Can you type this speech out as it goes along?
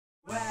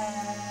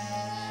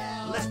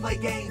Let's play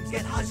games,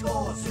 get high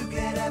scores. Who could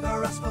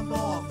ever ask for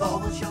more? Thor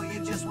will show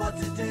you just what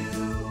to do.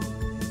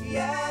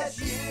 Yes,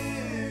 you.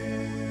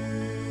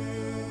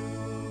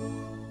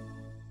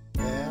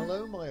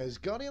 Hello, my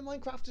Asgardian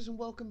Minecrafters, and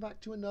welcome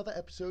back to another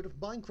episode of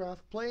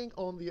Minecraft playing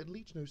on the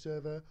Otlichno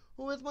server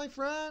with my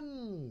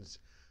friends.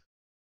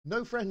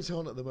 No friends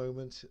on at the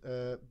moment,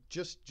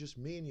 just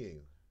me and you.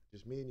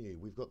 Just me and you.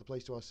 We've got the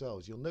place to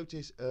ourselves. You'll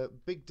notice a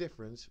big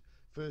difference.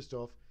 First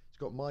off, it's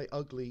got my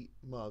ugly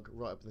mug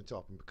right up in the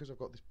top, and because I've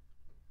got this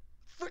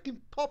freaking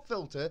pop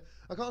filter,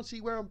 I can't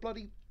see where I'm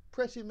bloody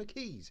pressing my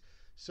keys.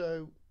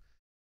 So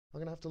I'm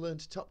going to have to learn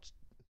to touch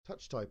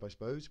type, I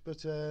suppose.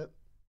 But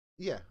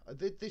yeah,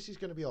 this is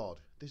going to be odd.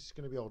 This is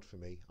going to be odd for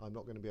me. I'm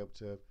not going to be able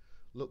to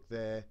look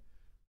there,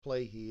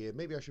 play here.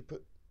 Maybe I should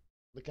put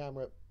the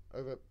camera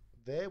over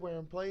there where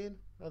I'm playing.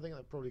 I think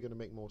that's probably going to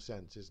make more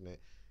sense, isn't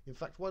it? In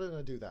fact, why don't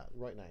I do that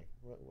right now?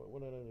 Why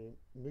don't I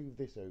move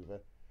this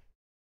over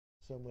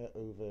somewhere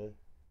over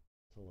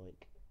to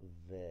like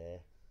there?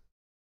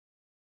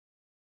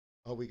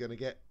 Are we going to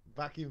get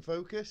back in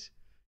focus?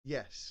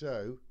 Yes.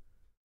 So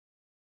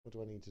what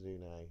do I need to do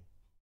now?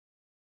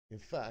 In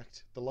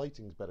fact, the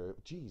lighting's better.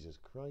 Jesus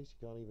Christ,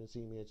 you can't even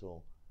see me at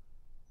all.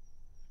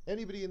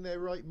 Anybody in their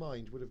right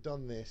mind would have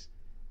done this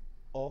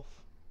off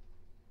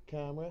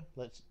camera.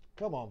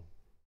 Come on.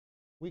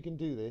 We can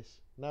do this.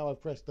 Now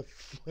I've pressed the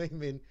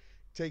flaming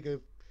take a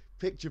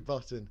picture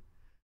button.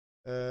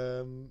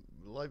 No,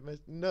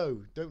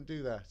 don't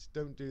do that.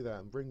 Don't do that.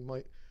 And bring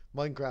my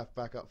Minecraft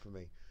back up for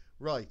me.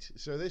 Right,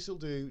 so this will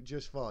do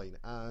just fine.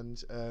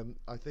 And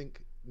I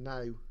think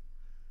now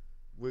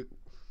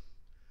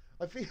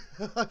I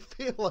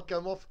feel like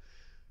I'm off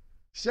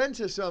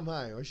centre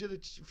somehow. I should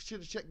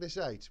have checked this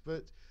out,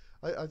 but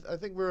I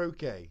think we're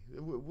okay.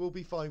 We'll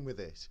be fine with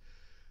this.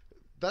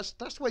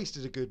 That's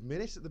wasted a good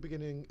minute at the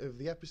beginning of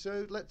the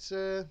episode. Let's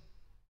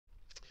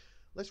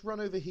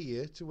run over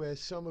here to where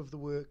some of the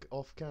work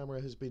off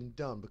camera has been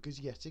done, because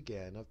yet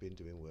again I've been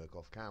doing work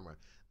off camera.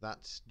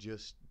 That's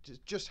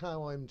just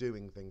how I'm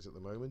doing things at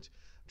the moment.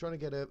 I'm trying to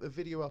get a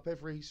video up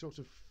every sort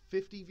of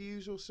 50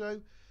 views or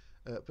so,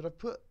 but I've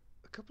put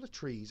a couple of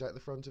trees out the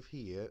front of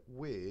here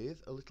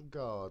with a little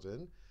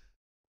garden.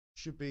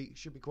 Should be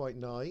quite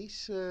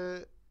nice.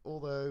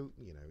 Although,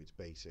 you know, it's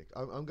basic.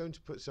 I'm going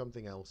to put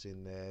something else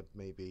in there,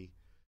 maybe.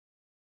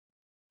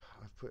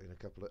 I've put in a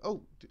couple of...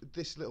 Oh,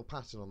 this little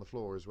pattern on the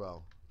floor as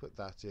well. Put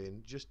that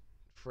in, just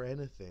for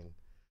anything.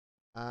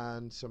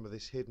 And some of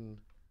this hidden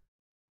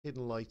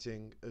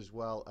lighting as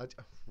well.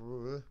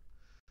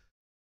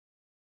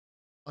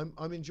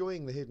 I'm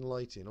enjoying the hidden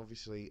lighting.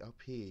 Obviously, up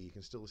here, you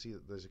can still see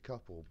that there's a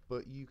couple.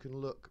 But you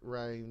can look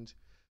round...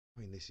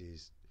 I mean, this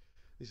is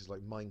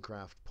like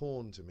Minecraft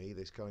porn to me,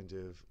 this kind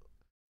of...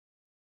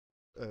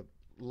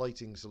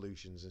 lighting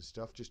solutions and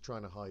stuff, just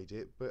trying to hide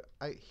it. But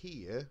out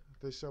here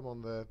there's some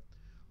on the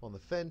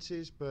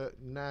fences,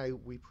 but now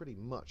we pretty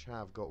much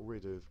have got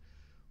rid of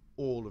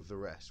all of the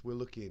rest. We're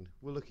looking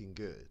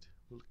good.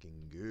 We're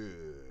looking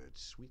good.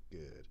 Sweet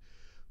good.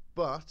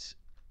 But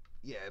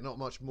yeah, not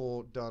much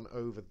more done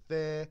over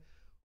there.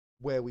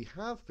 Where we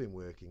have been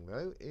working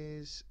though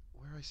is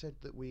where I said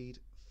that we'd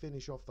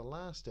finish off the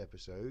last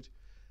episode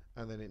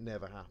and then it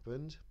never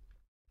happened,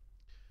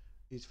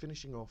 is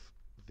finishing off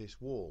this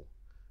wall.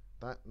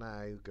 That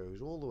now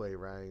goes all the way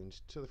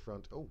around to the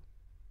front. Oh,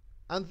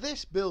 and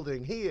this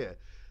building here.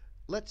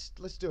 Let's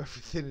do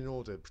everything in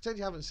order. Pretend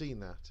you haven't seen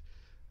that.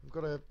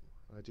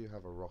 I do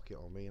have a rocket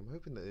on me. I'm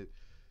hoping that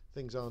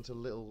things aren't a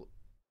little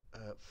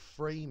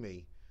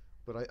framey,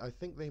 but I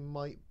think they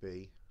might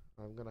be.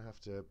 I'm going to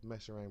have to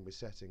mess around with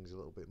settings a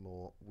little bit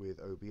more with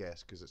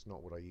OBS, because it's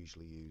not what I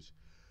usually use.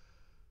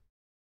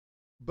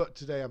 But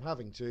today I'm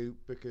having to,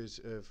 because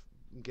of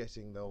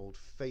getting the old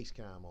face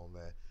cam on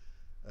there.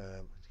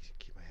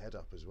 Keep my head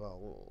up as well.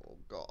 Oh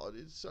God,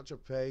 it's such a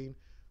pain.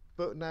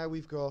 But now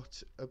we've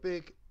got a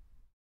big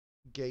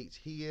gate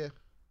here.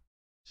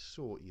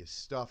 Sort your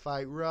stuff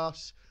out,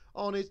 Russ.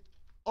 On it.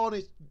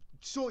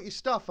 Sort your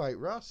stuff out,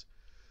 Russ.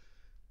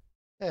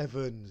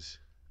 Heavens,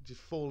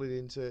 just falling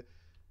into.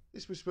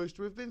 This was supposed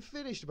to have been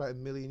finished about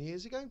 1 million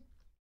years ago.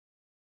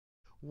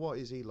 What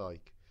is he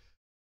like?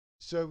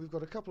 So we've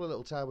got a couple of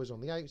little towers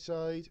on the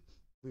outside.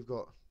 We've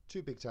got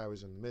 2 big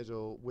towers in the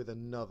middle with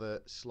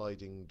another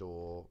sliding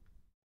door.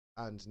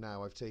 And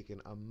now I've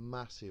taken a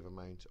massive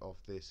amount off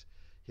this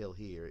hill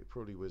here. It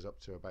probably was up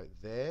to about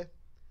there.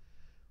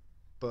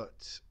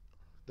 But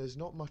there's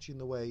not much in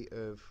the way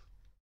of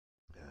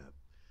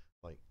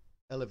like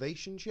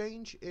elevation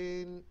change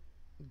in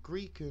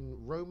Greek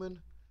and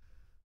Roman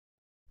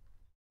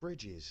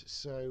bridges.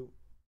 So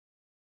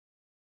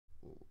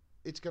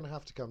it's going to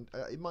have to come...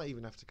 it might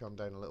even have to come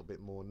down a little bit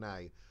more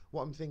now.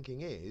 What I'm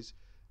thinking is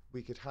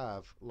we could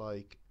have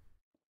like...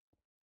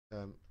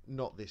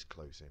 not this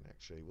close in,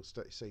 actually. We'll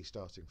say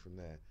starting from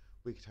there.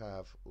 We could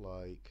have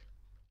like...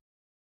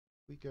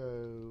 We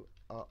go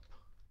up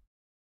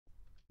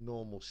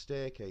normal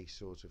staircase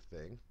sort of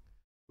thing.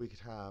 We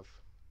could have...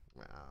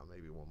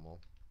 maybe one more.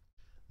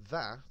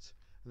 That,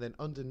 and then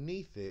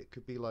underneath it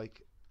could be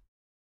like...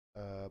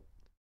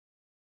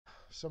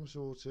 some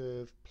sort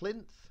of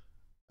plinth,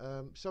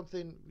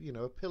 something, you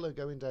know, a pillar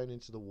going down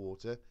into the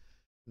water,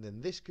 and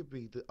then this could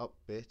be the up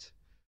bit.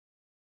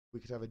 We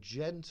could have a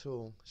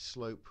gentle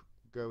slope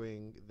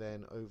going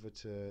then over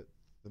to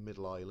the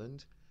middle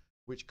island,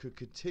 which could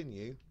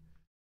continue.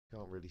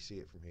 Can't really see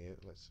it from here.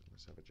 Let's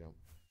have a jump.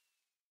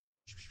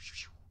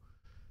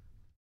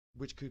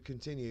 Which could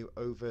continue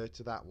over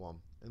to that one,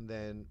 and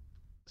then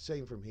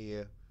same from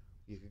here.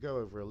 You could go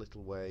over a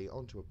little way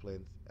onto a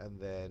plinth, and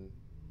then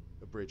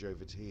a bridge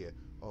over to here.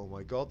 Oh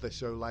my God, they're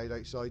so loud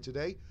outside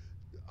today.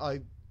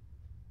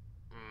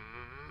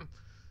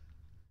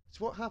 It's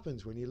what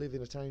happens when you live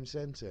in a town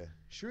centre.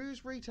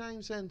 Shrewsbury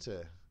town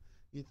centre.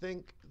 You'd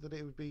think that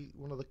it would be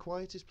one of the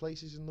quietest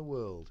places in the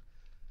world.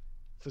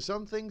 For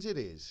some things it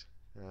is,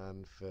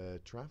 and for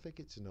traffic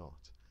it's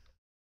not.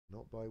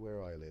 Not by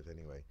where I live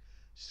anyway.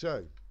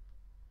 So,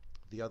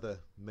 the other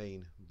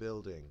main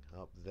building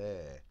up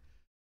there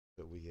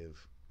that we have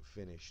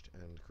finished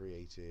and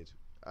created,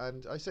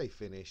 and I say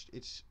finished,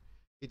 it's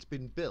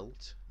been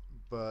built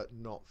but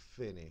not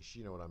finished,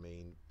 you know what I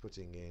mean,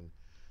 putting in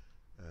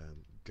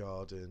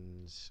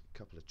gardens, a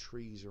couple of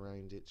trees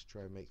around it to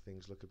try and make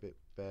things look a bit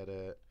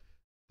better.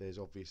 There's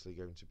obviously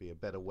going to be a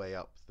better way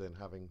up than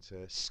having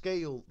to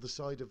scale the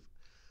side of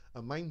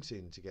a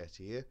mountain to get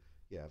here.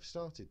 Yeah, I've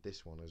started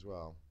this one as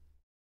well.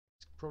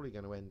 It's probably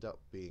going to end up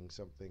being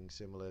something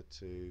similar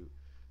to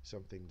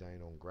something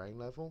down on ground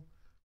level,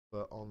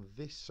 but on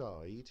this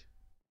side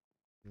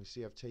you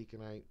see I've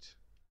taken out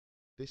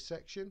this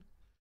section,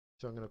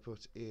 so I'm going to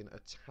put in a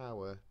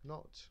tower,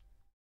 not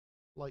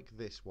like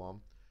this one,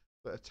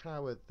 but a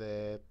tower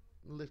there,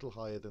 a little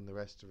higher than the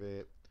rest of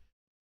it.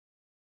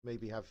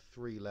 Maybe have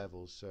 3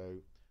 levels, so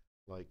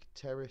like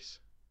terrace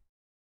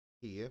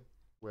here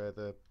where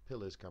the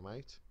pillars come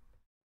out,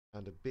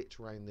 and a bit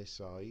round this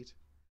side,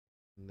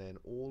 and then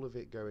all of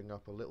it going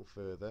up a little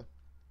further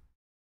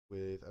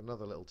with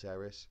another little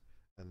terrace,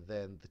 and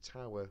then the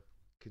tower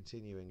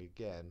continuing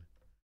again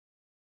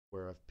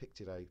where I've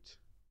picked it out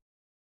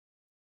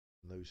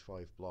in those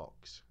 5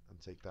 blocks, and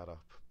take that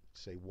up,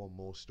 say 1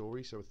 more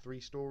story, so a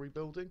 3-story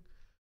building.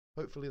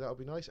 Hopefully that'll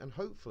be nice, and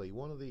hopefully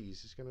one of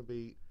these is going to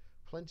be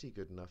plenty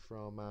good enough for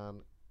our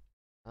man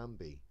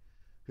Ambi,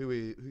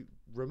 who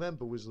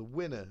remember was the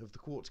winner of the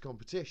quartz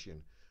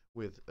competition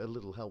with a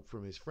little help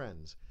from his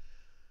friends.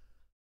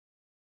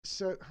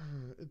 So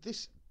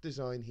this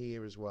design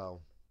here as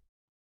well,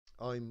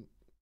 I'm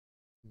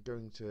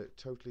going to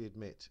totally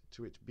admit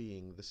to it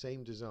being the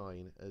same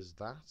design as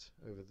that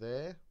over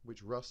there,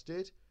 which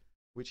rusted,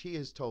 which he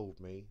has told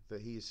me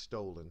that he has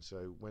stolen.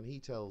 So when he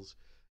tells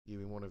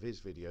you in one of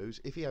his videos,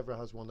 if he ever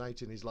has one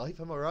out in his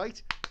life, am I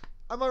right?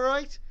 Am I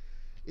right?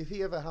 If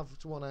he ever has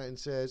one out and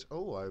says,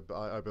 oh,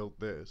 I built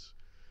this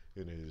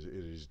in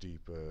his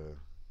deep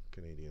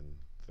Canadian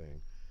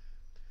thing,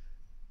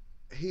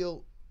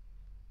 he'll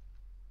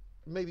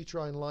maybe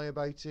try and lie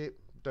about it.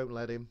 Don't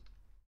let him.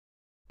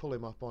 Pull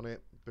him up on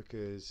it,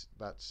 because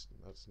that's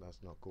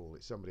not cool.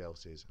 It's somebody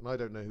else's, and I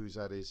don't know whose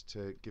that is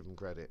to give him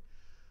credit.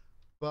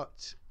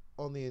 But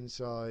on the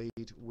inside,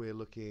 we're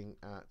looking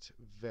at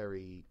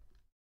very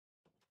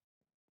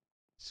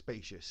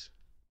spacious,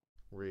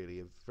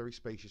 really, a very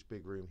spacious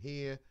big room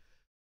here.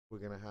 We're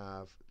going to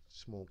have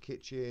small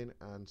kitchen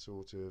and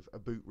sort of a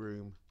boot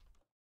room.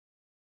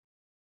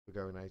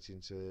 We're going out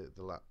into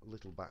the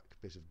little back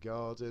bit of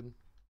garden.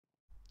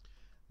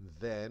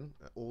 Then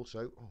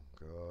also, oh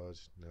God,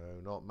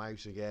 no, not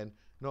mouse again,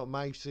 not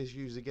mouse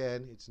issues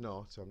again. It's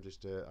not. I'm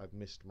just I've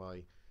missed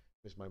my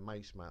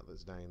mouse mat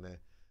that's down there.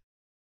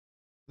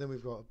 Then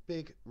we've got a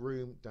big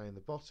room down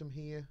the bottom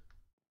here,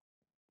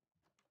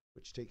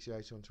 which takes you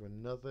out onto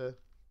another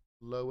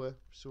lower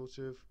sort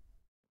of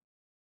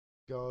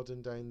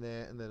garden down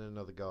there, and then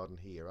another garden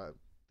here.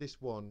 This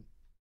one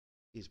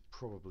is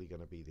probably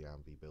going to be the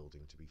Ambi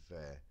building, to be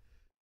fair.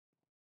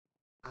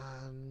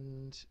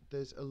 And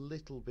there's a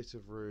little bit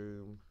of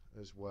room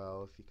as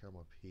well if you come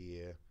up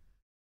here,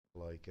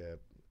 like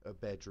a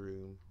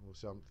bedroom or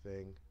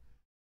something,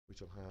 which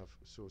will have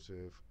sort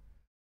of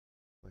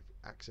like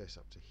access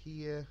up to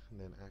here and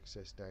then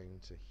access down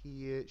to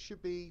here. It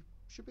should be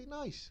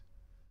nice.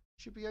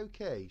 Should be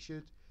okay.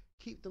 Should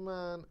keep the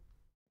man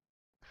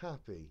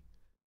happy.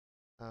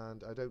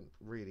 And I don't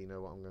really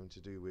know what I'm going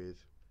to do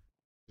with,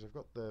 because I've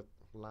got the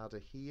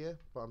ladder here,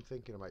 but I'm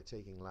thinking about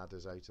taking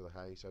ladders out of the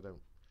house. I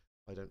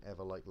don't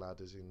ever like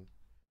ladders in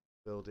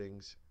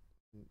buildings.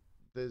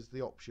 There's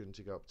the option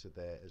to go up to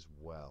there as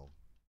well.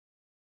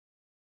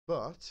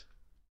 But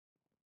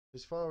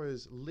as far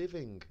as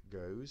living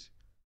goes,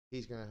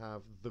 he's going to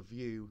have the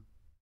view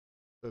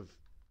of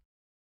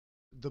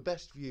the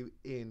best view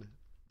in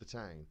the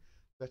town,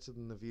 better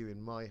than the view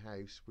in my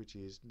house, which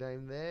is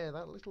down there.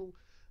 That little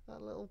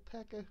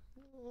pecker.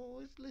 Oh,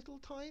 it's little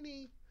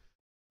tiny.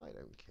 I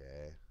don't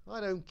care.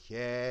 I don't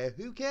care.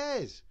 Who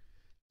cares?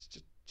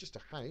 It's just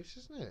a house,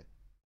 isn't it?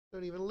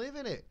 Don't even live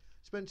in it.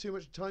 Spend too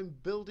much time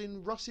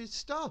building Russ's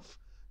stuff,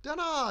 don't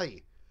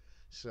I?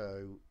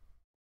 So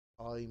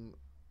I'm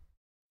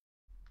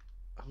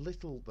a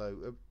little,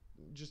 though,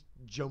 just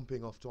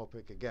jumping off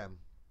topic again,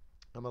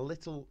 I'm a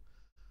little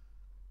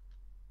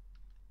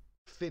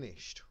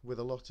finished with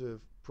a lot of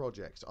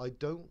projects. I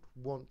don't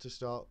want to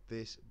start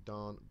this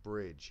darn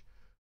bridge,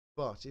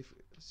 but if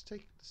let's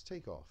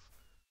take off.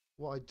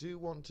 What I do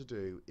want to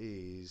do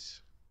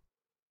is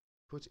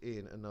put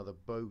in another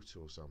boat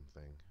or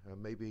something, and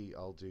maybe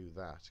I'll do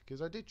that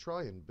because I did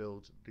try and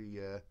build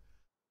the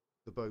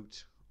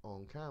boat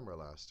on camera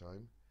last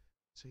time.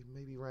 So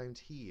maybe around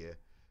here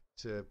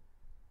to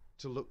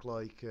look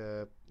like you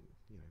know,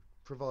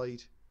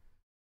 provide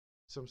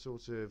some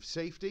sort of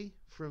safety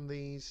from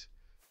these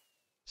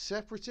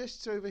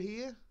separatists over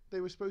here. They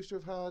were supposed to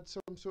have had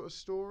some sort of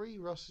story.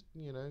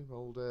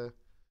 Old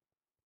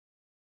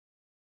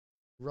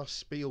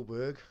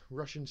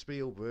Russian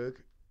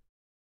Spielberg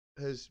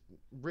has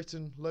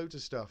written loads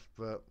of stuff,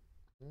 but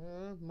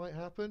might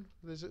happen.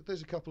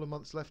 There's a couple of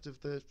months left of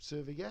the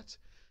server yet.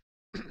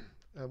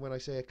 And when I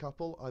say a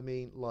couple, I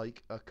mean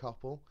like a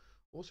couple.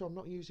 Also, I'm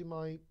not using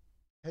my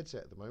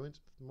headset at the moment.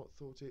 I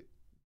thought it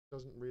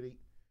doesn't really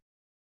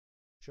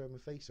show my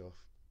face off.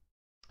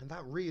 And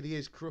that really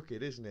is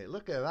crooked, isn't it?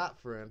 Look at that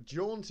for a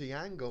jaunty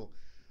angle.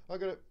 I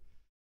got to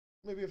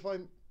maybe if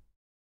I'm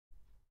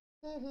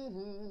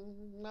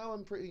now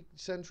I'm pretty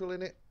central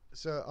in it,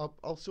 so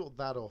I'll sort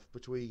that off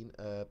between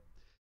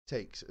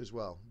takes as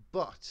well.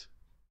 But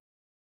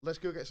let's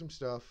go get some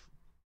stuff.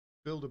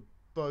 Build a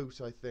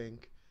boat, I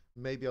think.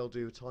 Maybe I'll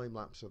do a time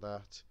lapse of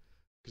that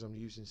because I'm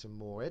using some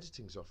more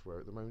editing software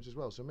at the moment as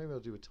well. So maybe I'll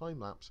do a time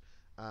lapse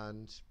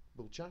and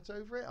we'll chat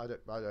over it. I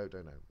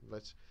don't know.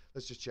 Let's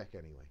just check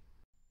anyway.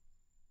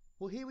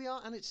 Well, here we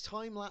are, and it's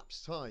time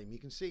lapse time. You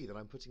can see that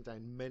I'm putting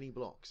down many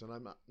blocks, and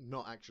I'm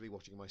not actually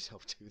watching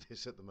myself do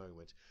this at the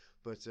moment.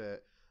 But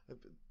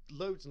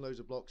loads and loads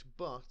of blocks,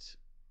 but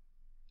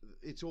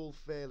it's all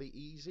fairly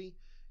easy.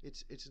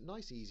 It's a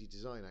nice, easy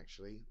design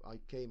actually. I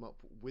came up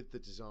with the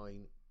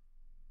design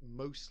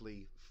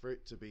mostly for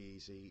it to be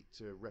easy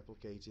to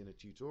replicate in a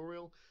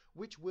tutorial,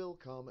 which will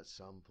come at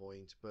some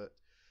point, but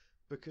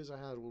because I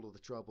had all of the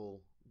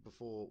trouble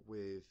before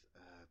with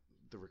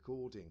the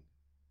recording,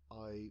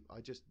 I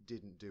just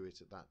didn't do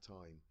it at that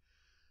time.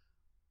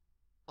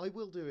 I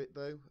will do it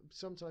though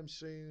sometime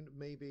soon,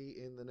 maybe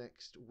in the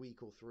next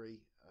week or 3.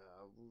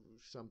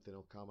 Something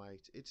will come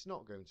out. It's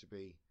not going to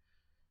be,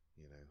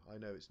 I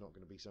know it's not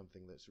going to be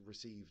something that's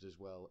received as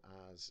well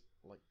as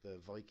like the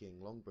Viking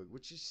longboat,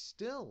 which is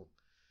still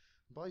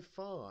by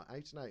far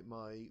out and out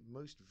my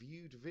most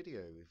viewed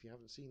video. If you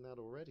haven't seen that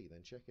already,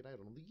 then check it out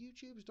on the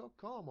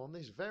youtubes.com on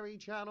this very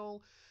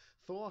channel.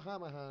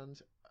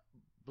 Thorhammerhand,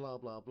 blah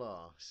blah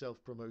blah.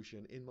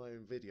 Self-promotion in my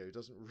own video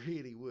doesn't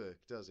really work,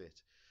 does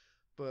it?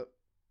 But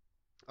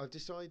I've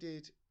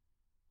decided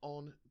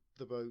on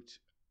the boat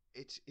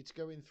it's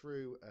going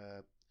through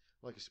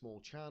like a small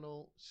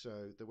channel,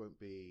 so there won't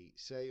be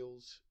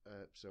sails,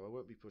 so I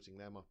won't be putting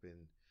them up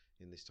in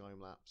this time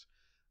lapse,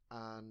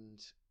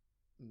 and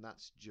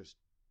that's just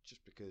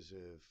because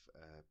of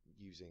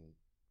using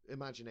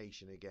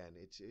imagination again.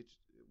 It's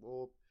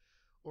or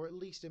at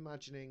least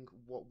imagining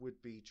what would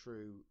be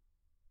true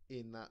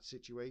in that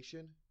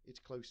situation. It's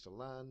close to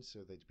land,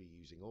 so they'd be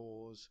using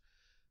oars,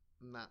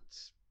 and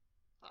that's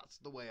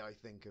the way I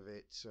think of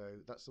it. So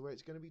that's the way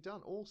it's going to be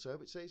done. Also,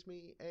 it saves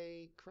me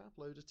a crap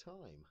load of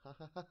time. Ha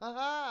ha ha ha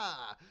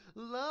ha!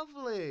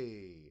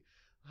 Lovely,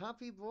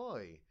 happy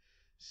boy.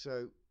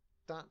 So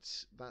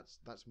that's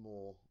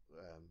more.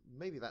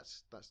 Maybe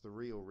that's the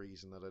real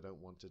reason that I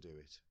don't want to do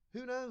it.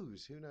 Who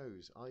knows? Who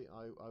knows?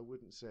 I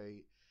wouldn't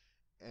say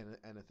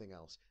anything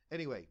else.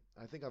 Anyway,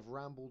 I think I've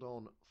rambled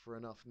on for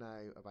enough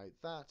now about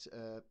that.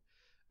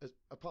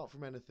 Apart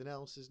from anything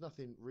else, there's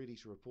nothing really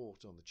to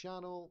report on the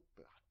channel.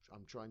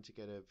 I'm trying to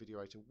get a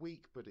video out a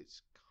week, but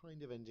it's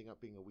kind of ending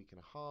up being a week and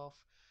a half.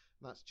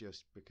 That's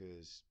just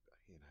because,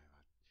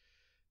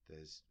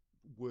 there's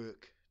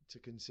work to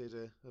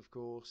consider, of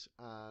course,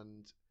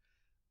 and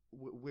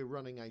we're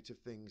running out of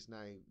things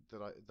now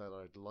that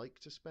I'd like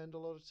to spend a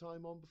lot of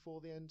time on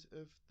before the end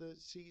of the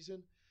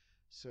season.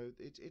 So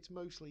it's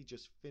mostly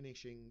just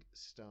finishing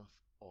stuff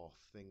off.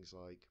 Things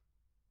like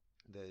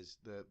there's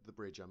the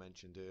bridge I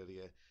mentioned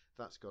earlier.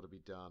 That's got to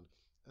be done,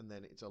 and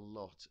then it's a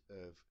lot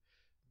of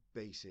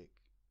basic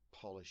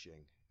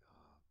polishing.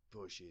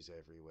 Bushes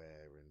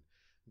everywhere and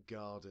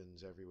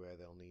gardens everywhere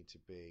they'll need to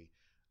be.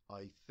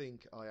 I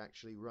think I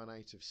actually run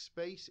out of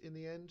space in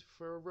the end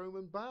for a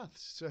Roman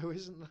baths, so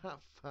isn't that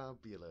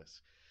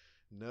fabulous?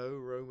 No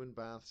Roman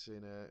baths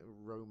in a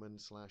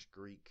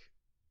Roman/Greek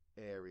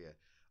area.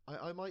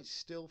 I might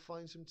still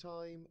find some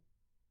time,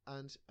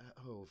 and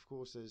of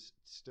course there's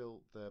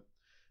still the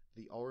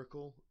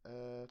Oracle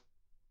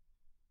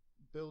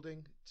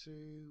building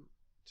to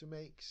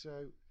make,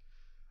 so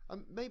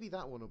maybe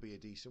that one will be a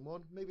decent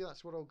one. Maybe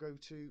that's what I'll go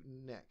to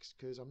next,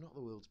 because I'm not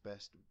the world's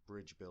best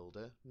bridge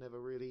builder.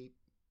 Never really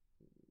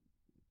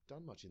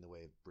done much in the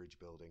way of bridge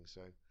building,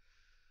 so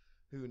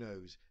who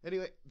knows.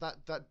 Anyway,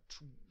 that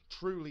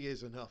truly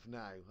is enough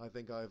now. I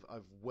think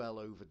I've well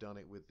overdone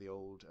it with the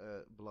old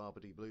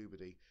blarbity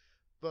bloobity.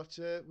 But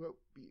well,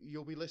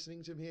 you'll be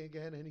listening to me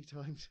again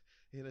anytime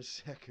in a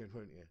second,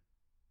 won't you?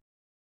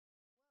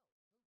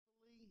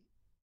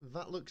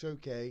 that looks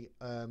okay.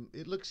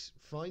 It looks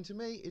fine to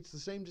me. It's the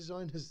same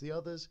design as the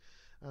others,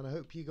 and I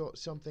hope you got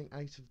something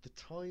out of the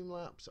time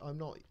lapse. I'm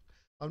not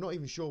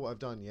even sure what I've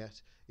done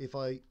yet. If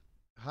I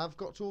have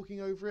got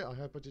talking over it, I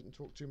hope I didn't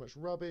talk too much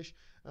rubbish.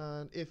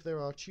 And if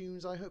there are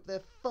tunes, I hope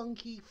they're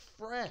funky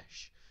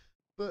fresh.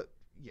 But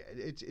yeah,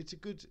 it's a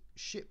good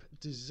ship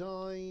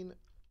design.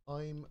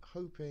 I'm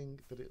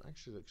hoping that it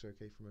actually looks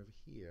okay from over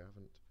here.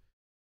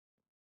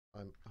 I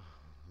haven't.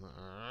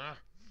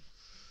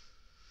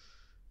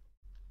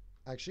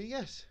 Actually,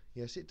 yes,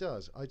 it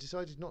does. I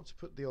decided not to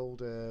put the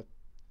old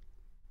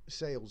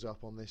sails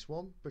up on this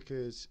one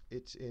because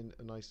it's in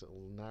a nice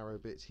little narrow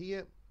bit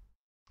here.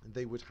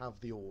 They would have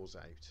the oars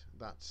out.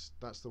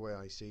 That's the way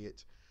I see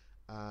it,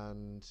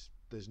 and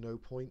there's no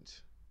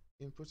point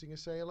in putting a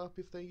sail up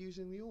if they're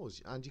using the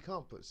oars. And you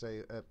can't put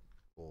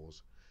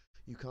oars.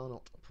 You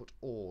cannot put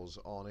oars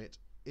on it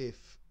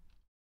if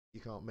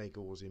you can't make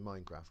oars in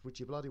Minecraft, which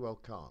you bloody well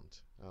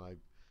can't. And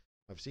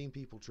I've seen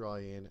people try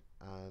in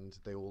and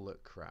they all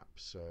look crap.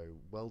 So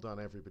well done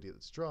everybody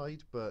that's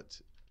tried, but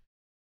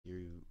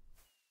you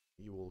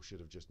all should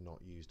have just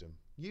not used them.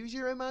 Use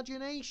your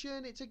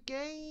imagination. It's a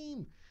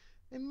game.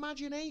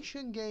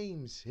 Imagination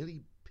games,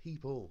 silly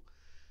people.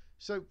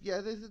 So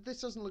yeah,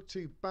 this doesn't look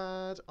too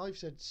bad. I've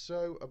said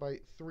so about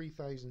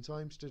 3,000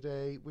 times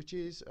today, which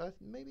is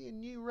maybe a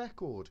new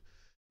record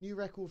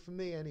for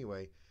me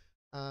anyway.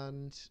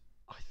 And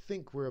I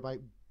think we're about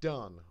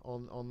done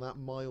on that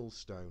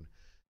milestone.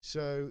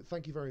 So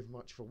thank you very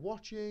much for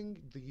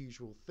watching. The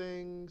usual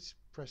things,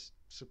 press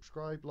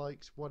subscribe,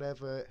 likes,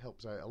 whatever, it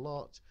helps out a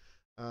lot.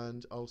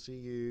 And I'll see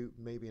you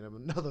maybe in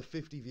another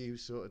 50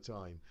 views sort of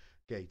time.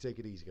 Okay, take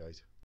it easy, guys.